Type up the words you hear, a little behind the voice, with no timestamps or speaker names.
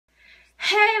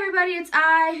Hey everybody, it's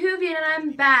I, Hoovian, and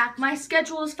I'm back. My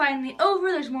schedule is finally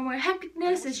over. There's more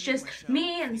hecticness. It's just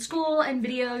me and school and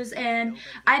videos, and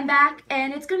I'm back,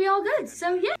 and it's gonna be all good.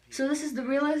 So yeah. So this is the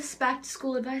realest back to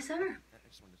school advice ever.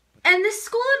 And this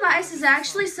school advice is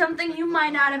actually something you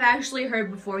might not have actually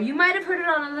heard before. You might have heard it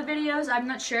on other videos, I'm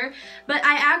not sure. But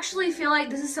I actually feel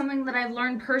like this is something that I've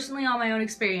learned personally on my own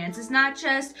experience. It's not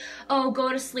just, oh,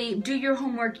 go to sleep, do your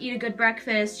homework, eat a good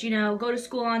breakfast, you know, go to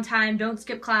school on time, don't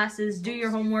skip classes, do your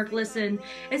homework, listen.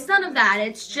 It's none of that.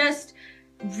 It's just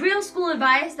real school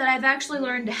advice that I've actually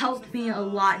learned helped me a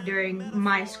lot during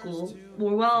my school,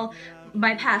 or well,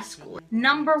 my past school.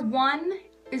 Number one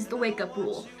is the wake up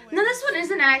rule. Now this one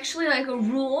isn't actually like a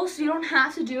rule, so you don't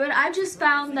have to do it. I've just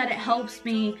found that it helps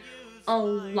me a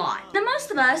lot. Now most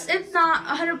of us, if not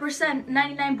 100%,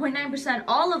 99.9%,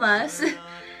 all of us,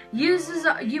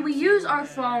 we use our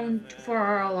phone for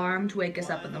our alarm to wake us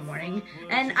up in the morning,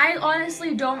 and I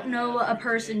honestly don't know a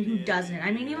person who doesn't.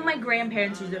 I mean, even my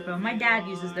grandparents use their phone, my dad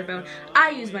uses their phone,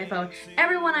 I use my phone,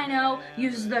 everyone I know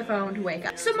uses their phone to wake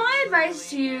up. So my advice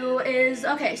to you is,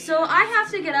 okay, so I have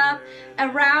to get up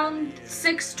around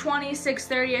 6:20,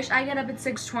 6:30ish. I get up at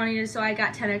 6:20, so I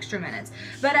got 10 extra minutes.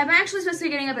 But I'm actually supposed to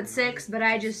be getting up at 6, but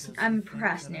I'm a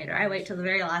procrastinator. I wait till the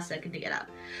very last second to get up.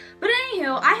 But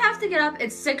anywho, I have to get up at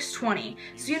 6:20.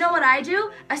 So you know what I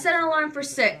do? I set an alarm for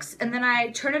 6, and then I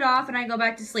turn it off and I go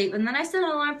back to sleep. And then I set an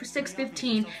alarm for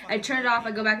 6:15, I turn it off,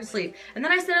 I go back to sleep. And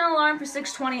then I set an alarm for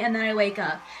 6:20, and then I wake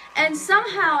up. And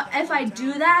somehow, if I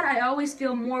do that, I always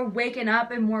feel more waken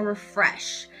up and more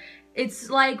refreshed. It's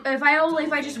like if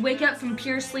I just wake up from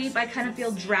pure sleep, I kind of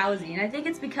feel drowsy. And I think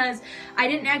it's because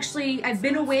I've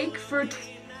been awake for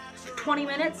 20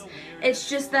 minutes. It's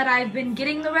just that I've been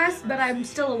getting the rest, but I'm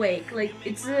still awake. Like,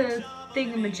 it's a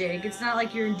thingamajig. It's not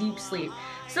like you're in deep sleep.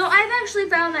 So I've actually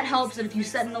found that helps, that if you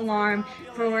set an alarm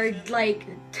for like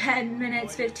 10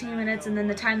 minutes, 15 minutes, and then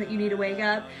the time that you need to wake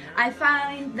up, I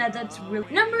find that that's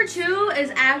really... Number two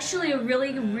is actually a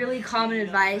really common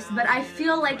advice, but I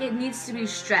feel like it needs to be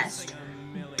stressed.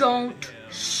 Don't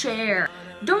share.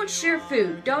 Don't share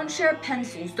food, don't share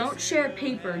pencils, don't share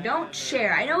paper, don't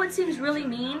share. I know it seems really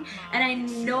mean, and I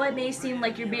know it may seem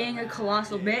like you're being a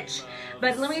colossal bitch,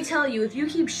 but let me tell you, if you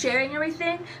keep sharing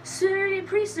everything,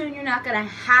 pretty soon you're not gonna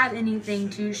have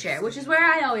anything to share, which is where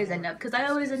I always end up, because I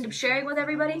always end up sharing with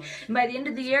everybody, and by the end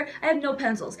of the year, I have no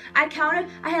pencils. I counted,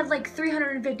 I had like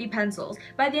 350 pencils.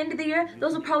 By the end of the year,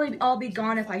 those will probably all be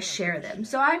gone if I share them.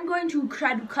 So I'm going to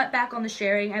try to cut back on the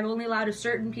sharing. I've only allowed a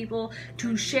certain people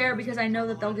to share because I know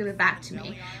that they'll give it back to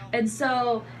me. And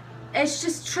so it's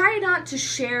just try not to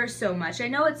share so much. I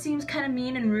know it seems kind of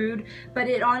mean and rude, but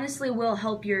it honestly will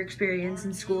help your experience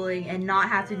in schooling and not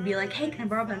have to be like, hey, can I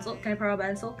borrow a pencil? Can I borrow a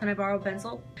pencil? Can I borrow a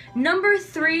pencil? Number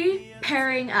three,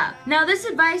 pairing up. Now this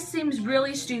advice seems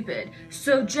really stupid,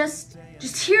 so just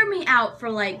hear me out for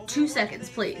like 2 seconds,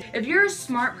 please. If you're a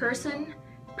smart person,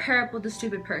 pair up with a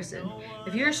stupid person.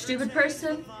 If you're a stupid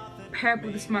person, pair up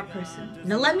with a smart person.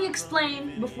 Now let me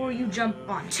explain before you jump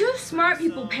on. Two smart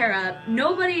people pair up.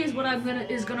 Nobody is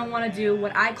gonna want to do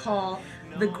what I call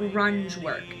the grunge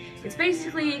work. It's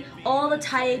basically all the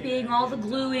typing, all the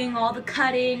gluing, all the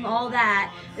cutting, all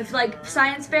that. If like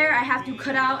science fair, I have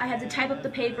to type up the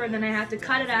paper, and then I have to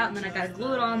cut it out, and then I gotta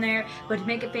glue it on there. But to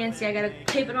make it fancy, I gotta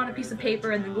tape it on a piece of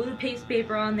paper, and then glue the piece of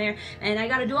paper on there, and I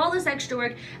gotta do all this extra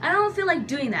work. I don't feel like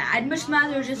doing that. I'd much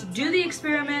rather just do the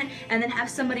experiment and then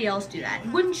have somebody else do that.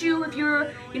 Wouldn't you, if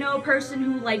you're, you know, a person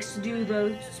who likes to do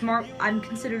the smart, I'm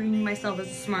considering myself as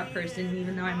a smart person,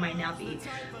 even though I might not be.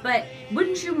 But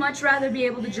wouldn't you much rather be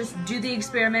able to just do the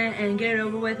experiment and get it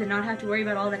over with and not have to worry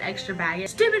about all that extra baggage?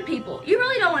 Stupid people, you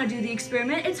really don't want to do the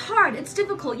experiment. It's hard, it's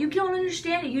difficult, you don't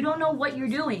understand it, you don't know what you're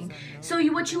doing. So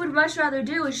what you would much rather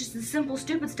do is just the simple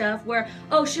stupid stuff where,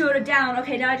 oh, she wrote it down,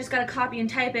 okay, now I just gotta copy and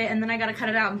type it, and then I gotta cut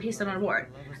it out and paste it on a board.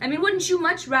 I mean, wouldn't you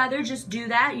much rather just do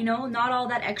that, you know, not all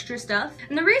that extra stuff?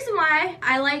 And the reason why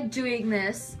I like doing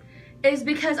this is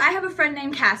because I have a friend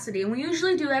named Cassidy, and we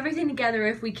usually do everything together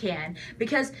if we can,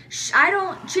 because she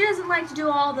doesn't like to do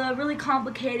all the really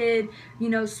complicated, you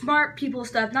know, smart people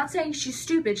stuff. Not saying she's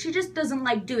stupid, she just doesn't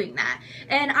like doing that.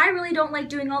 And I really don't like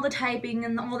doing all the typing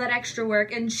and all that extra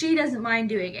work, and she doesn't mind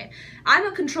doing it. I'm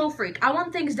a control freak. I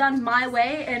want things done my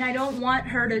way, and I don't want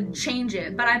her to change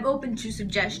it, but I'm open to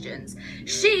suggestions.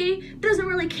 She doesn't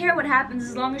really care what happens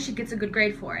as long as she gets a good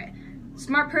grade for it.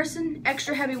 Smart person,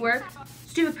 extra heavy work.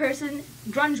 Stupid person,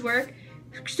 grunge work.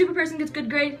 Stupid person gets good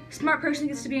grade, smart person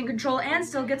gets to be in control and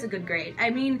still gets a good grade. I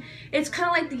mean, it's kind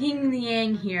of like the yin and the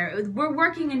yang here. We're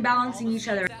working and balancing each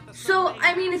other. So,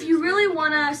 I mean, if you really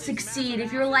want to succeed,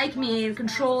 if you're like me and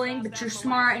controlling, but you're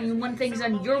smart and you want things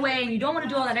done your way and you don't want to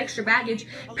do all that extra baggage,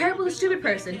 pair up with a stupid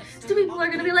person. Stupid people are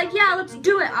going to be like, yeah, let's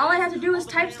do it. All I have to do is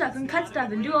type stuff and cut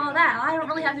stuff and do all that. I don't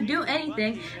really have to do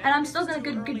anything, and I'm still going to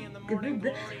get a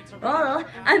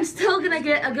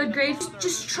good grade.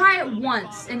 Just try it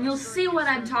once and you'll see what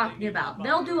I'm talking about.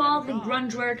 They'll do all the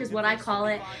grunge work, is what I call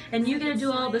it, and you get to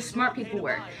do all the smart people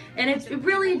work. And it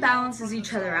really balances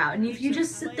each other out. And if you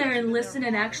just sit there and listen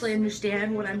and actually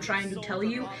understand what I'm trying to tell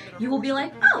you, you will be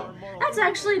like, oh, that's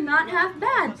actually not half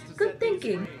bad. Good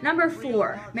thinking. Number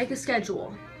 4, make a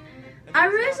schedule. The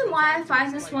reason why I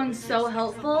find this one so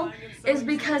helpful is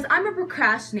because I'm a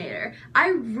procrastinator. I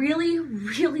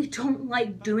really don't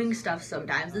like doing stuff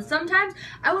sometimes. And sometimes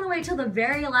I want to wait till the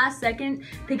very last second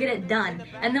to get it done.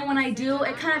 And then when I do,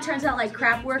 it kind of turns out like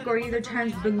crap work, or either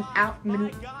turns out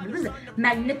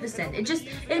magnificent.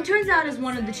 It turns out as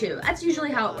one of the two. That's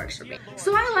usually how it works for me.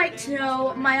 So I like to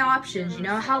know my options, you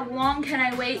know, how long can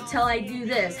I wait till I do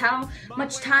this? How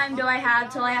much time do I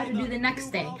have till I have to do the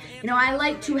next thing? You know, I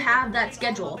like to have that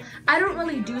schedule. I don't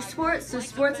really do sports, so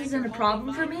sports isn't a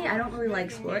problem for me. I don't really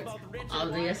like sports,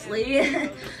 obviously.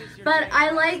 But I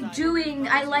like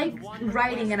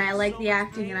writing, and I like the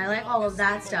acting, and I like all of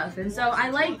that stuff. And so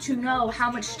I like to know how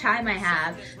much time I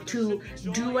have to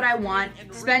do what I want,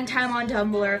 spend time on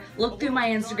Tumblr, look through my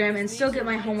Instagram, and still get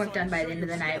my homework done by the end of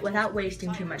the night without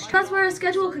wasting too much time. That's where a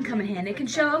schedule can come in handy. It can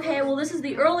show, okay, well, this is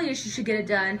the earliest you should get it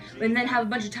done, and then have a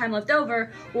bunch of time left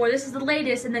over, or this is the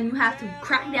latest, and then you have to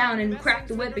crack down and crack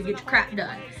the whip and get your crap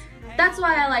done. That's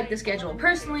why I like the schedule.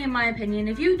 Personally, in my opinion,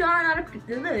 if you're not a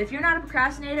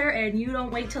procrastinator and you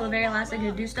don't wait till the very last second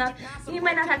to do stuff, you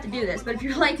might not have to do this. But if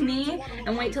you're like me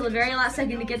and wait till the very last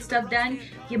second to get stuff done,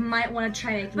 you might want to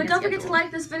try making a schedule. But don't forget to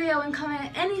like this video and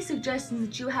comment any suggestions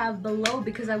that you have below,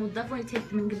 because I will definitely take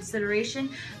them in consideration.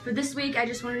 For this week, I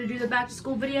just wanted to do the back to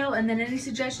school video, and then any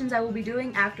suggestions I will be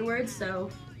doing afterwards. So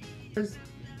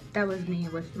that was me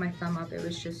with my thumb up. It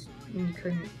was just, you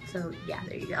couldn't, so yeah,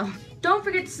 there you go. Don't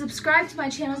forget to subscribe to my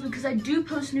channels, because I do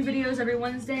post new videos every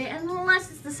Wednesday, and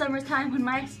unless it's the summertime when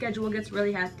my schedule gets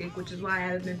really hectic, which is why I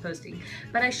haven't been posting.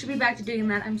 But I should be back to doing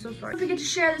that. I'm so sorry. Don't forget to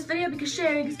share this video, because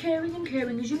sharing is caring, and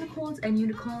caring is unicorns, and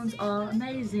unicorns are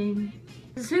amazing.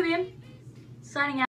 This is Vivian, signing out.